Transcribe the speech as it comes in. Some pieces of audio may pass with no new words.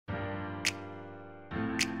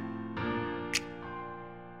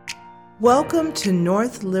Welcome to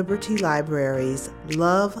North Liberty Library's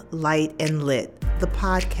Love, Light, and Lit, the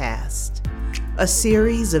podcast, a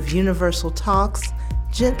series of universal talks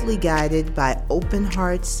gently guided by open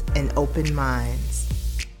hearts and open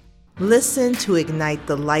minds. Listen to ignite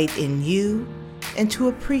the light in you and to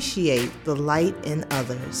appreciate the light in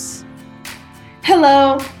others.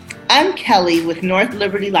 Hello, I'm Kelly with North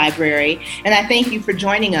Liberty Library, and I thank you for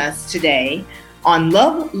joining us today on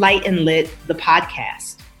Love, Light, and Lit, the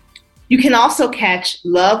podcast. You can also catch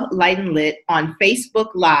Love, Light, and Lit on Facebook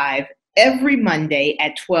Live every Monday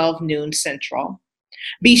at 12 noon Central.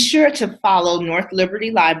 Be sure to follow North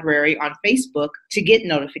Liberty Library on Facebook to get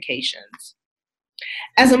notifications.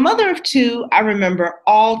 As a mother of two, I remember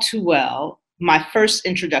all too well my first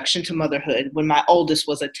introduction to motherhood when my oldest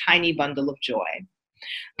was a tiny bundle of joy.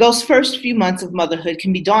 Those first few months of motherhood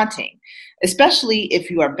can be daunting, especially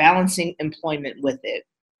if you are balancing employment with it.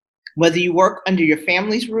 Whether you work under your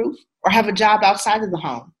family's roof or have a job outside of the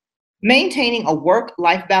home, maintaining a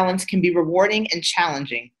work-life balance can be rewarding and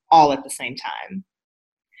challenging all at the same time.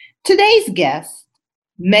 Today's guest,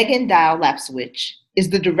 Megan Dial-Lapcewich, is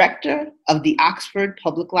the director of the Oxford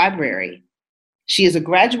Public Library. She is a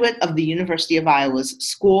graduate of the University of Iowa's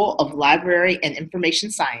School of Library and Information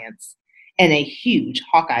Science and a huge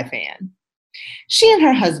Hawkeye fan. She and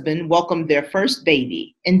her husband welcomed their first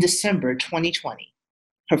baby in December 2020.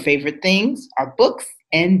 Her favorite things are books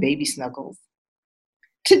and baby snuggles.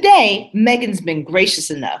 Today, Megan's been gracious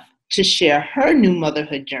enough to share her new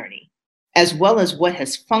motherhood journey, as well as what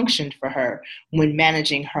has functioned for her when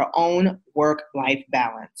managing her own work-life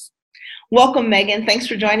balance. Welcome, Megan. Thanks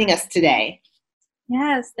for joining us today.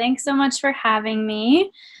 Yes, thanks so much for having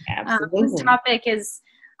me. Absolutely. This topic is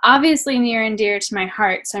obviously near and dear to my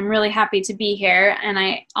heart, so I'm really happy to be here. And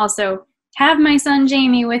I also have my son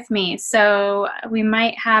Jamie with me, so we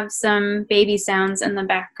might have some baby sounds in the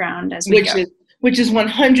background as we go. Which is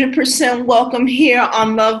 100% welcome here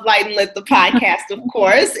on Love, Light, and Lit, the podcast, of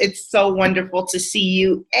course. It's so wonderful to see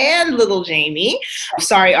you and little Jamie.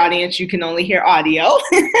 Sorry, audience, you can only hear audio.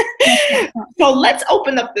 So let's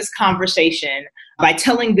open up this conversation by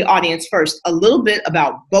telling the audience first a little bit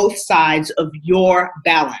about both sides of your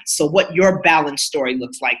balance. So what your balance story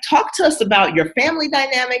looks like. Talk to us about your family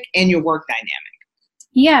dynamic and your work dynamic.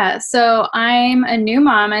 Yeah, so I'm a new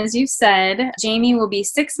mom, as you said. Jamie will be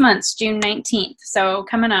 6 months, June 19th, so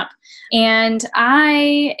coming up. And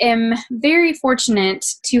I am very fortunate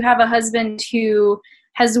to have a husband who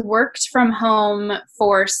has worked from home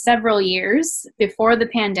for several years before the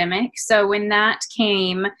pandemic. So when that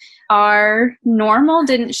came, our normal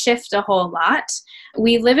didn't shift a whole lot.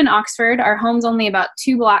 We live in Oxford. Our home's only about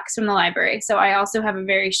 2 blocks from the library, so I also have a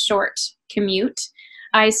very short commute.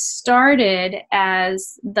 I started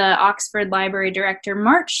as the Oxford Library Director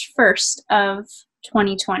March 1st of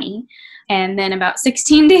 2020. And then about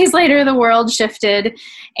 16 days later, the world shifted,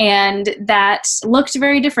 and that looked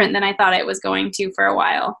very different than I thought it was going to for a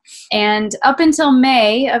while. And up until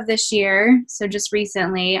May of this year, so just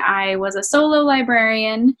recently, I was a solo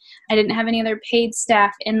librarian. I didn't have any other paid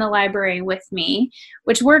staff in the library with me,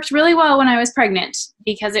 which worked really well when I was pregnant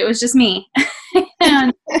because it was just me.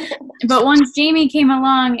 But once Jamie came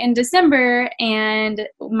along in December, and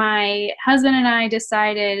my husband and I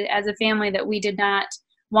decided as a family that we did not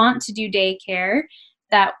want to do daycare,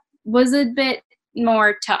 that was a bit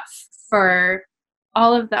more tough for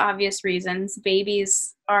all of the obvious reasons.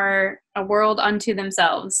 Babies are a world unto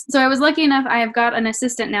themselves. So I was lucky enough, I have got an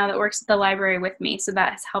assistant now that works at the library with me, so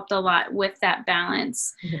that has helped a lot with that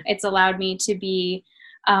balance. Mm-hmm. It's allowed me to be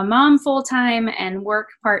a mom full-time and work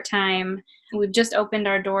part-time. We've just opened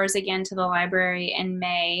our doors again to the library in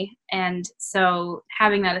May, and so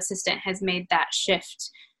having that assistant has made that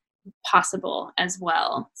shift possible as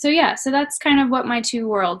well. So yeah, so that's kind of what my two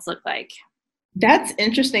worlds look like. That's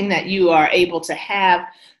interesting that you are able to have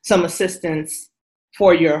some assistance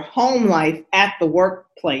for your home life at the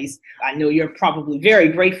workplace. I know you're probably very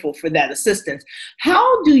grateful for that assistance.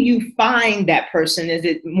 How do you find that person? Is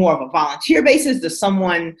it more of a volunteer basis? Does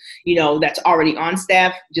someone, that's already on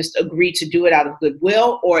staff just agree to do it out of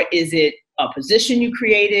goodwill? Or is it a position you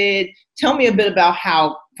created? Tell me a bit about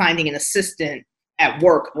how finding an assistant at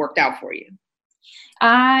work worked out for you.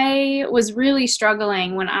 I was really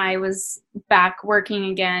struggling when I was back working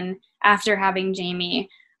again after having Jamie.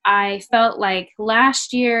 I felt like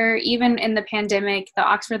last year, even in the pandemic, the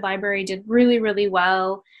Oxford Library did really, really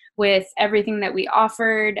well with everything that we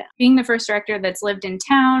offered. Being the first director that's lived in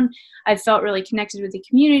town, I felt really connected with the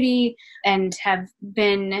community and have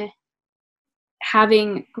been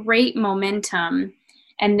having great momentum.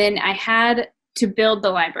 And then I had to build the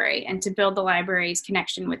library and to build the library's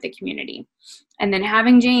connection with the community. And then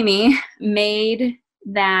having Jamie made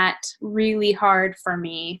that really hard for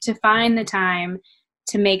me to find the time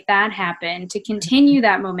to make that happen, to continue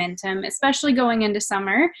that momentum, especially going into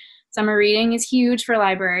summer. Summer reading is huge for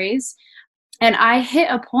libraries. And I hit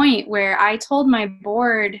a point where I told my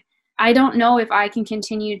board, I don't know if I can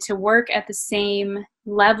continue to work at the same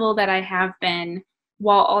level that I have been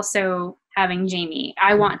while also having Jamie.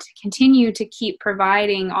 I want to continue to keep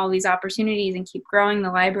providing all these opportunities and keep growing the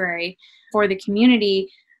library for the community.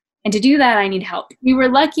 And to do that, I need help. We were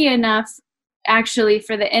lucky enough, actually,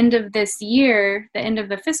 for the end of this year, the end of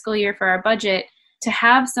the fiscal year for our budget, to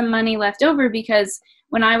have some money left over, because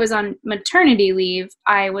when I was on maternity leave,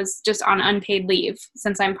 I was just on unpaid leave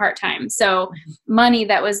since I'm part-time. So money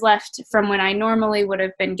that was left from when I normally would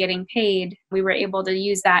have been getting paid, we were able to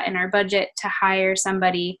use that in our budget to hire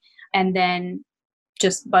somebody and then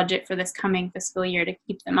just budget for this coming fiscal year to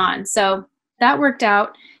keep them on. So that worked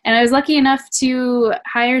out. And I was lucky enough to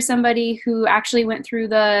hire somebody who actually went through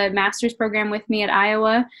the master's program with me at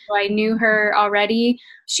Iowa. So I knew her already.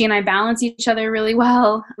 She and I balance each other really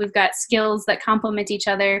well. We've got skills that complement each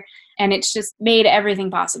other, and it's just made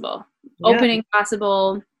everything possible. Yeah. Opening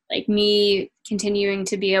possible, like me continuing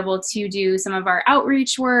to be able to do some of our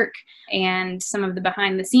outreach work and some of the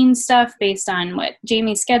behind the scenes stuff based on what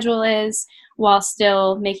Jamie's schedule is, while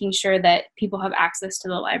still making sure that people have access to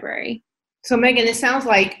the library. So Megan, it sounds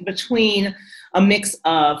like between a mix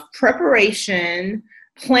of preparation,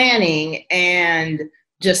 planning, and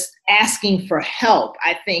just asking for help,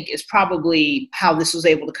 I think is probably how this was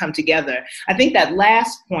able to come together. I think that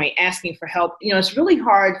last point, asking for help, it's really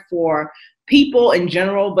hard for people in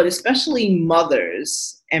general, but especially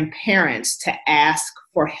mothers and parents to ask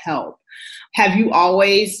for help. Have you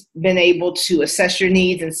always been able to assess your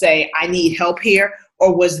needs and say, I need help here?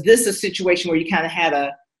 Or was this a situation where you kind of had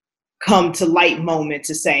a come to light moment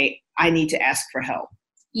to say, I need to ask for help?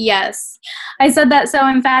 Yes. I said that so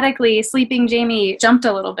emphatically. Sleeping Jamie jumped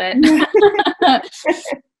a little bit.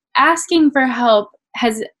 Asking for help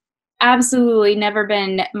has absolutely never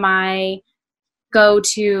been my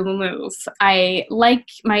go-to move. I like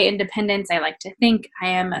my independence. I like to think I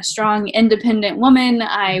am a strong, independent woman.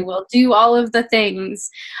 I will do all of the things.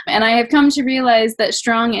 And I have come to realize that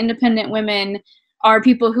strong, independent women are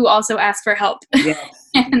people who also ask for help. Yes.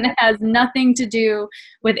 And it has nothing to do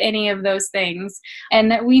with any of those things.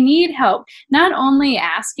 And that we need help, not only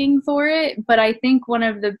asking for it, but I think one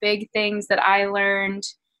of the big things that I learned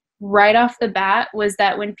right off the bat was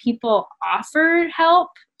that when people offered help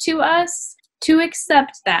to us, to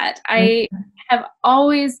accept that. I have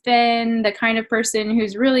always been the kind of person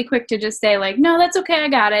who's really quick to just say, like, no, that's okay, I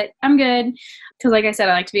got it, I'm good. Because like I said,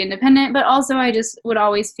 I like to be independent, but also I just would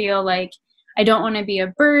always feel like I don't want to be a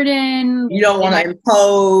burden. You don't want to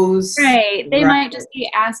impose. Right. They might just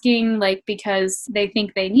be asking like because they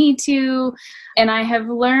think they need to. And I have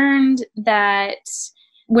learned that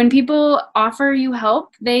when people offer you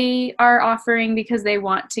help, they are offering because they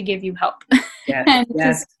want to give you help. Yes, and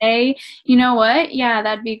to say, you know what? Yeah,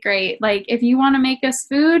 that'd be great. Like if you want to make us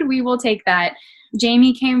food, we will take that.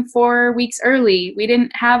 Jamie came 4 weeks early. We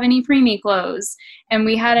didn't have any preemie clothes. And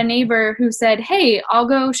we had a neighbor who said, hey, I'll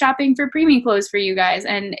go shopping for preemie clothes for you guys.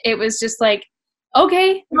 And it was just like,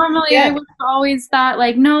 okay. Normally I would have always thought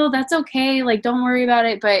like, no, that's okay. Like, don't worry about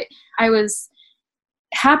it. But I was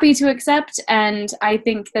happy to accept. And I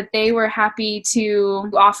think that they were happy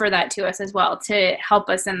to offer that to us as well, to help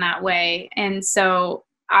us in that way. And so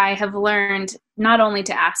I have learned not only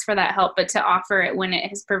to ask for that help, but to offer it when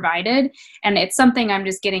it is provided. And it's something I'm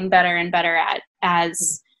just getting better and better at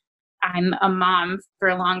as I'm a mom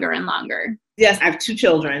for longer and longer. Yes, I have 2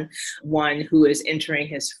 children, one who is entering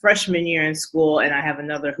his freshman year in school, and I have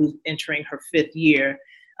another who's entering her 5th year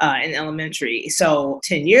in elementary. So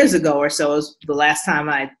 10 years ago or so is the last time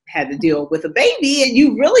I had to deal with a baby, and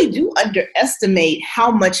you really do underestimate how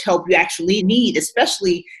much help you actually need,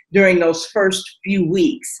 especially during those first few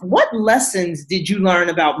weeks. What lessons did you learn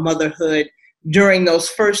about motherhood during those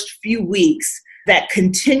first few weeks that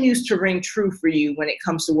continues to ring true for you when it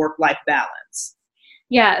comes to work-life balance?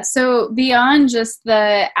 Yeah, so beyond just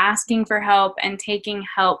the asking for help and taking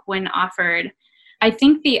help when offered, I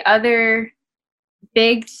think the other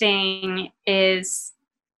big thing is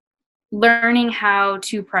learning how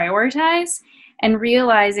to prioritize and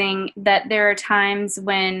realizing that there are times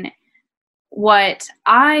when what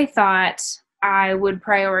I thought I would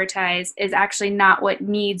prioritize is actually not what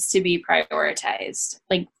needs to be prioritized.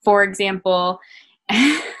 Like, for example,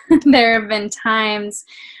 there have been times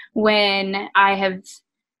when I have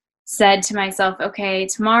said to myself, okay,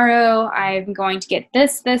 tomorrow I'm going to get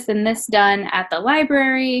this, this, and this done at the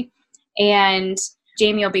library, and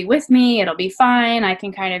Jamie will be with me. It'll be fine. I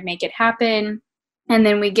can kind of make it happen. And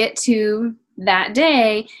then we get to that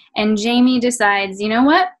day, and Jamie decides, you know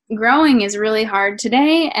what? Growing is really hard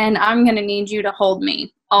today, and I'm going to need you to hold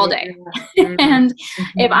me all day. And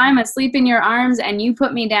if I'm asleep in your arms and you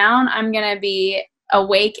put me down, I'm going to be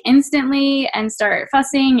awake instantly and start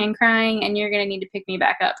fussing and crying, and you're going to need to pick me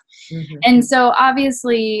back up. And so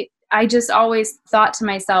obviously I just always thought to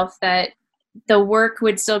myself that the work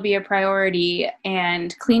would still be a priority,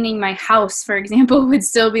 and cleaning my house, for example, would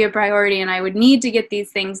still be a priority, and I would need to get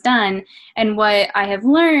these things done. And what I have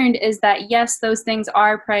learned is that, yes, those things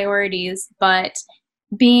are priorities, but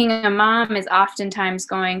being a mom is oftentimes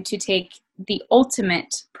going to take the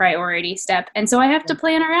ultimate priority step. And so I have to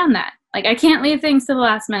plan around that. Like, I can't leave things to the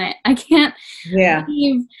last minute. I can't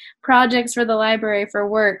leave projects for the library for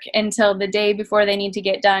work until the day before they need to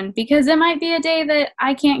get done, because it might be a day that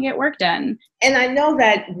I can't get work done. And I know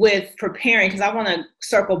that with preparing, because I want to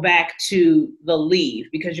circle back to the leave,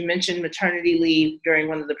 because you mentioned maternity leave during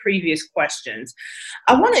one of the previous questions.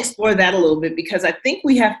 I want to explore that a little bit, because I think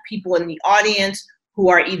we have people in the audience who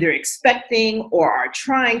are either expecting or are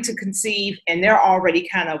trying to conceive, and they're already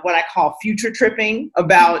kind of what I call future tripping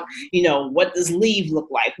about, you know, what does leave look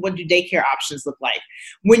like? What do daycare options look like?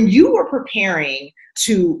 When you were preparing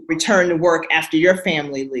to return to work after your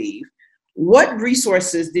family leave, what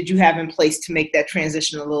resources did you have in place to make that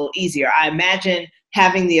transition a little easier? I imagine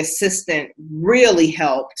having the assistant really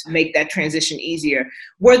helped make that transition easier.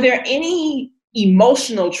 Were there any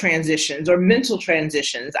emotional transitions or mental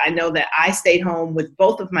transitions? I know that I stayed home with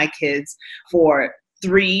both of my kids for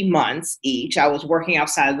 3 months each. I was working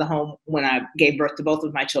outside of the home when I gave birth to both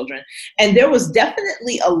of my children. And there was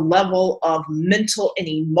definitely a level of mental and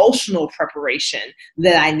emotional preparation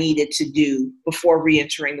that I needed to do before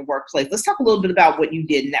reentering the workplace. Let's talk a little bit about what you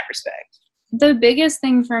did in that respect. The biggest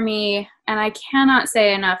thing for me, and I cannot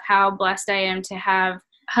say enough how blessed I am to have a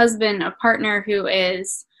husband, a partner who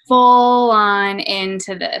is full on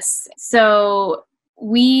into this. So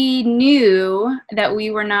we knew that we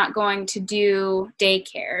were not going to do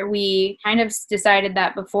daycare. We kind of decided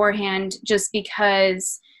that beforehand, just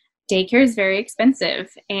because daycare is very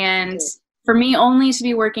expensive. And for me, only to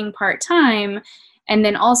be working part-time and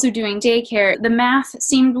then also doing daycare, the math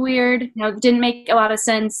seemed weird. You know, it didn't make a lot of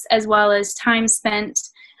sense, as well as time spent.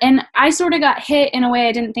 And I sort of got hit in a way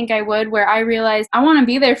I didn't think I would, where I realized I want to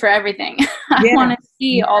be there for everything. I want to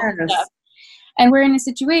see all the stuff. And we're in a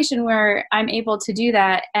situation where I'm able to do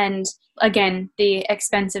that. And again, the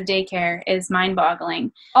expense of daycare is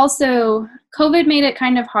mind-boggling. Also, COVID made it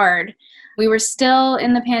kind of hard. We were still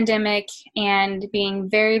in the pandemic and being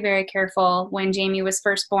very, very careful when Jamie was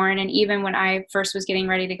first born, and even when I first was getting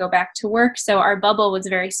ready to go back to work. So our bubble was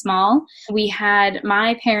very small. We had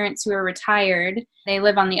my parents who are retired. They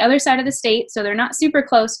live on the other side of the state, so they're not super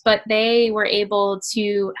close, but they were able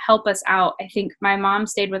to help us out. I think my mom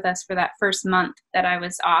stayed with us for that first month that I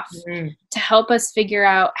was off to help us figure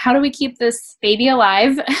out, how do we keep this baby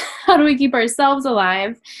alive? How do we keep ourselves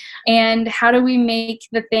alive? And how do we make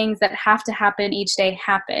the things that have to happen each day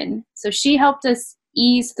happen? So she helped us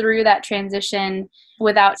ease through that transition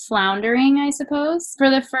without floundering, I suppose,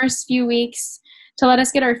 for the first few weeks, to let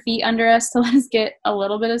us get our feet under us, to let us get a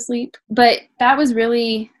little bit of sleep. But that was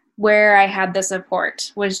really where I had the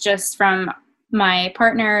support, was just from my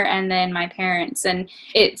partner and then my parents. And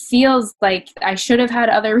it feels like I should have had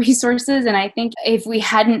other resources. And I think if we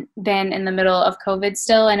hadn't been in the middle of COVID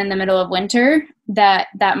still and in the middle of winter,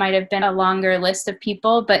 that might have been a longer list of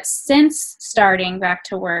people. But since starting back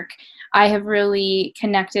to work, I have really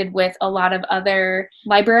connected with a lot of other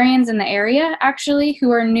librarians in the area, actually,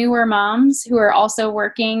 who are newer moms who are also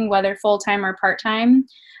working, whether full-time or part-time.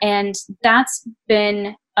 And that's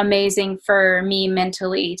been amazing for me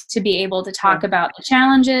mentally, to be able to talk about the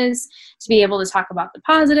challenges, to be able to talk about the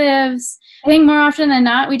positives. I think more often than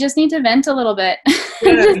not, we just need to vent a little bit.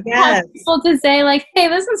 Just have people to say, like, hey,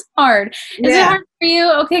 this is hard. Is it hard for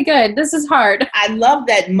you? Okay, good. This is hard. I love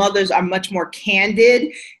that mothers are much more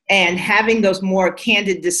candid and having those more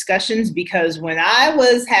candid discussions, because when I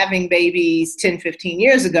was having babies 10, 15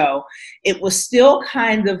 years ago, it was still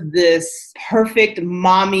kind of this perfect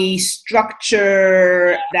mommy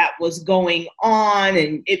structure that was going on,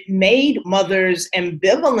 and it made mothers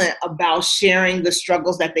ambivalent about sharing the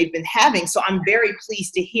struggles that they've been having. So I'm very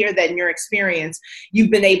pleased to hear that in your experience,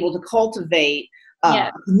 you've been able to cultivate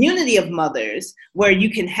a community of mothers where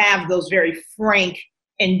you can have those very frank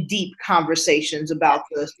and deep conversations about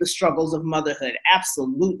the struggles of motherhood.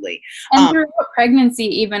 Absolutely. And throughout pregnancy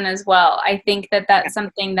even as well. I think that that's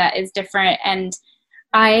something that is different. And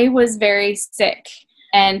I was very sick.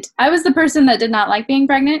 And I was the person that did not like being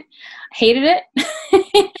pregnant, hated it.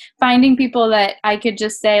 Finding people that I could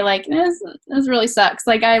just say, like, this really sucks.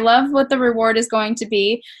 Like, I love what the reward is going to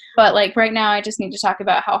be, but like right now I just need to talk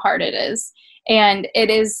about how hard it is. And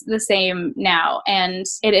it is the same now. And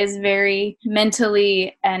it is very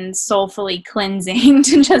mentally and soulfully cleansing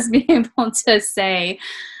to just be able to say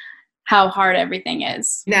how hard everything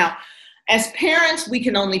is. Now, as parents, we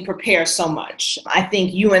can only prepare so much. I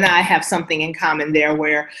think you and I have something in common there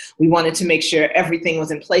where we wanted to make sure everything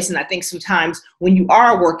was in place. And I think sometimes when you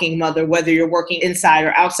are a working mother, whether you're working inside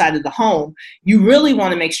or outside of the home, you really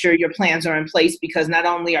want to make sure your plans are in place, because not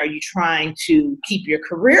only are you trying to keep your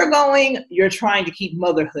career going, you're trying to keep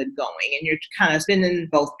motherhood going, and you're kind of spinning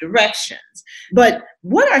both directions. But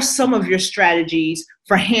what are some of your strategies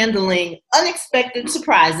for handling unexpected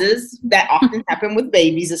surprises that often happen with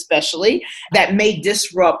babies, especially, that may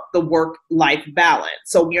disrupt the work-life balance?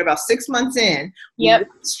 So you're about 6 months in. Yep.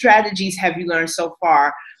 What strategies have you learned so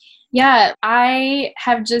far? Yeah, I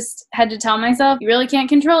have just had to tell myself, you really can't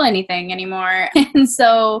control anything anymore. And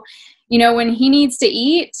so, when he needs to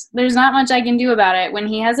eat, there's not much I can do about it. When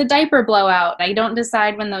he has a diaper blowout, I don't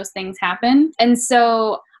decide when those things happen. And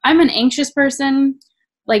so I'm an anxious person,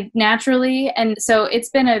 like naturally. And so it's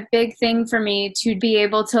been a big thing for me to be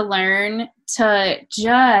able to learn to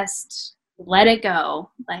just let it go.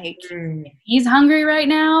 Like, if he's hungry right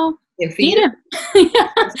now, and feed him.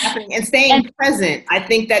 And staying present. I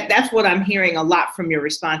think that's what I'm hearing a lot from your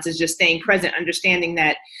response, is just staying present, understanding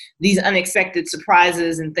that these unexpected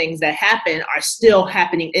surprises and things that happen are still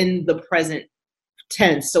happening in the present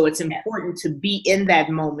tense. So it's important to be in that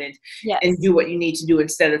moment and do what you need to do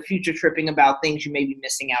instead of future tripping about things you may be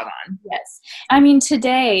missing out on. Yes. I mean,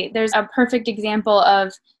 today there's a perfect example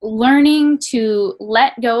of learning to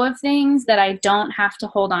let go of things that I don't have to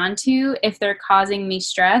hold on to if they're causing me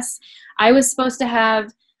stress. I was supposed to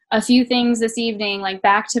have a few things this evening, like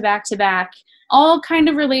back to back to back, all kind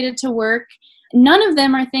of related to work. None of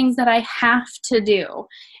them are things that I have to do.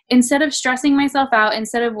 Instead of stressing myself out,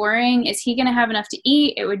 instead of worrying, is he going to have enough to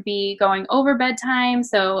eat? It would be going over bedtime.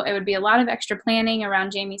 So it would be a lot of extra planning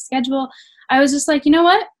around Jamie's schedule. I was just like, you know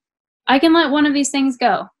what? I can let one of these things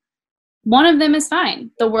go. One of them is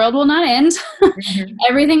fine. The world will not end.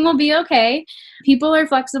 Everything will be okay. People are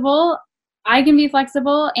flexible. I can be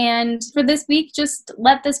flexible. And for this week, just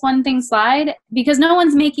let this one thing slide, because no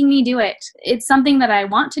one's making me do it. It's something that I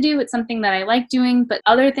want to do. It's something that I like doing, but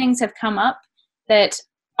other things have come up that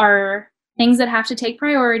are things that have to take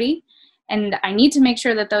priority, and I need to make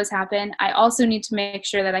sure that those happen. I also need to make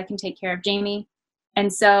sure that I can take care of Jamie.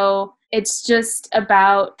 And so it's just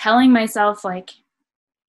about telling myself, like,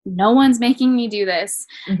 no one's making me do this.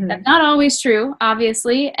 That's not always true,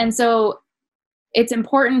 obviously. And so it's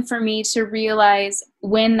important for me to realize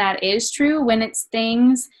when that is true, when it's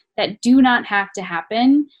things that do not have to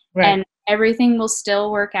happen, and everything will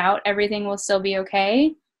still work out. Everything will still be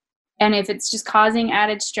okay. And if it's just causing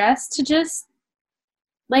added stress, to just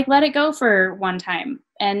like let it go for one time,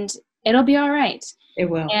 and it'll be all right. It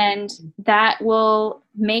will. And that will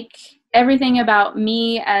make everything about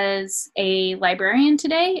me as a librarian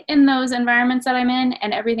today in those environments that I'm in,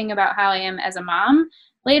 and everything about how I am as a mom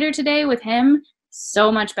later today with him,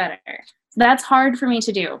 so much better. That's hard for me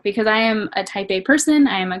to do because I am a type A person.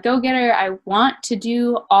 I am a go-getter. I want to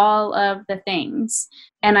do all of the things.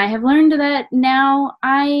 And I have learned that now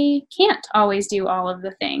I can't always do all of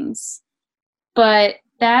the things. But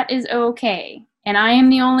that is okay. And I am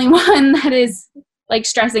the only one that is like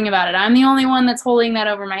stressing about it. I'm the only one that's holding that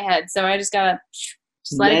over my head. So I just gotta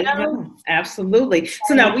just let it go. Absolutely.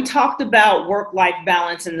 So now we talked about work-life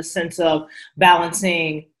balance in the sense of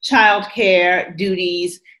balancing childcare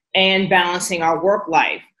duties and balancing our work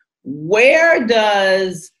life. Where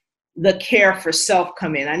does the care for self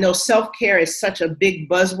come in? I know self-care is such a big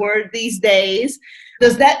buzzword these days.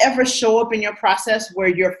 Does that ever show up in your process where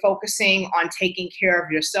you're focusing on taking care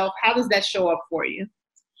of yourself? How does that show up for you?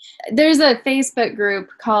 There's a Facebook group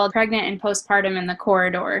called Pregnant and Postpartum in the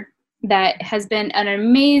Corridor that has been an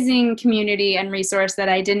amazing community and resource that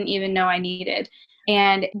I didn't even know I needed.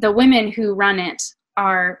 And the women who run it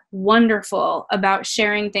are wonderful about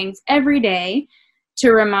sharing things every day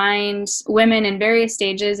to remind women in various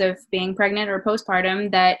stages of being pregnant or postpartum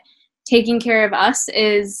that taking care of us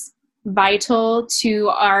is vital to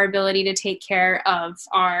our ability to take care of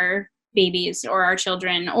our babies or our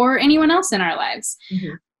children or anyone else in our lives.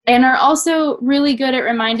 And are also really good at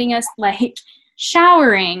reminding us, like,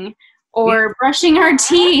 showering or brushing our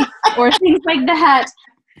teeth or things like that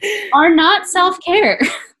are not self-care.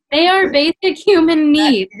 They are basic human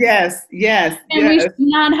needs. Yes. And we should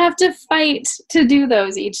not have to fight to do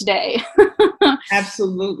those each day.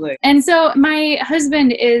 Absolutely. And so my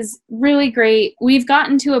husband is really great. We've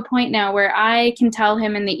gotten to a point now where I can tell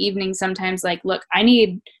him in the evening sometimes, like, look, I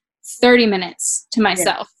need 30 minutes to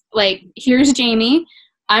myself. Like, here's Jamie.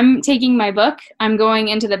 I'm taking my book. I'm going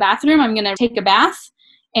into the bathroom. I'm going to take a bath.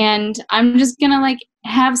 And I'm just going to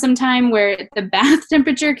have some time where the bath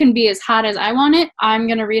temperature can be as hot as I want it. I'm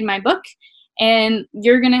going to read my book, and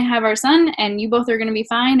you're going to have our son, and you both are going to be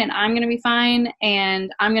fine, and I'm going to be fine,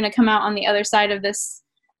 and I'm going to come out on the other side of this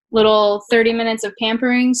little 30 minutes of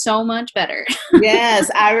pampering so much better. Yes,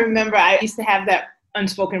 I remember I used to have that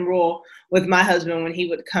unspoken rule with my husband when he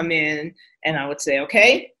would come in, and I would say,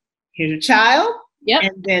 okay, here's your child. Yep.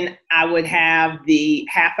 And then I would have the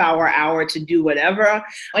hour to do whatever.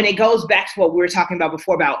 And it goes back to what we were talking about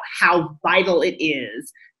before about how vital it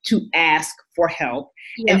is to ask for help.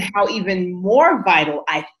 Yep. And how even more vital,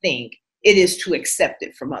 I think, it is to accept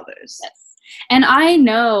it from others. Yes. And I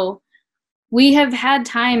know we have had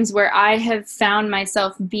times where I have found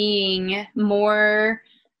myself being more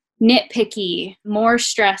nitpicky, more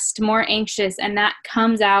stressed, more anxious, and that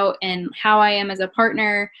comes out in how I am as a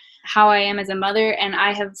partner, how I am as a mother. And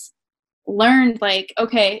I have learned,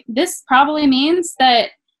 okay, this probably means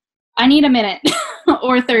that I need a minute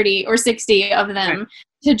or 30 or 60 of them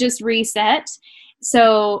to just reset.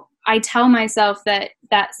 So I tell myself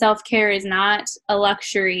that self-care is not a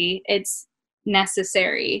luxury, it's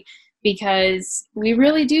necessary, because we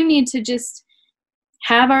really do need to just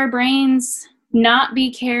have our brains not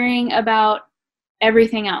be caring about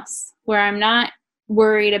everything else, where I'm not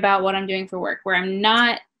worried about what I'm doing for work, where I'm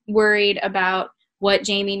not worried about what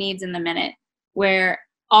Jamie needs in the minute, where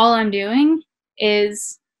all I'm doing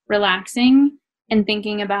is relaxing and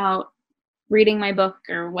thinking about reading my book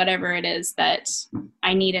or whatever it is that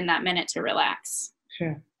I need in that minute to relax.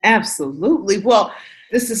 Sure. Absolutely. Well,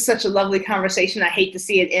 this is such a lovely conversation. I hate to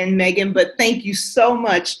see it end, Megan, but thank you so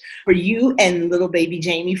much for you and little baby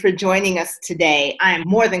Jamie for joining us today. I am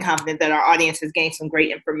more than confident that our audience has gained some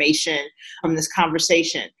great information from this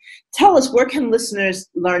conversation. Tell us, where can listeners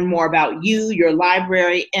learn more about you, your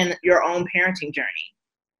library, and your own parenting journey?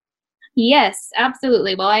 Yes,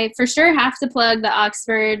 absolutely. Well, I for sure have to plug the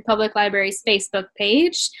Oxford Public Library's Facebook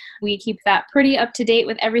page. We keep that pretty up to date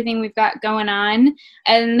with everything we've got going on.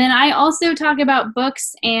 And then I also talk about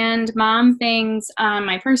books and mom things on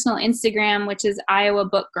my personal Instagram, which is Iowa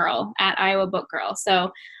Book Girl, at Iowa Book Girl.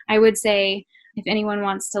 So I would say if anyone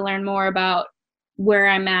wants to learn more about where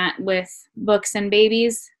I'm at with books and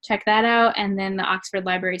babies, check that out. And then the Oxford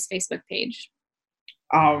Library's Facebook page.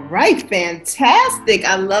 All right, fantastic.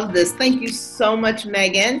 I love this. Thank you so much,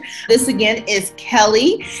 Megan. This again is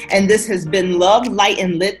Kelly, and this has been Love, Light,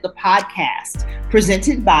 and Lit, the podcast,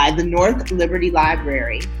 presented by the North Liberty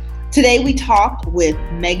Library. Today we talked with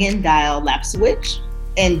Megan Dial-Lapcewicz,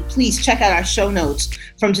 and please check out our show notes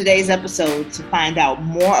from today's episode to find out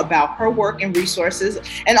more about her work and resources.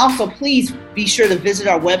 And also, please be sure to visit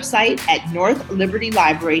our website at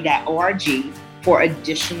northlibertylibrary.org for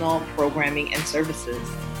additional programming and services.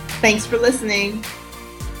 Thanks for listening.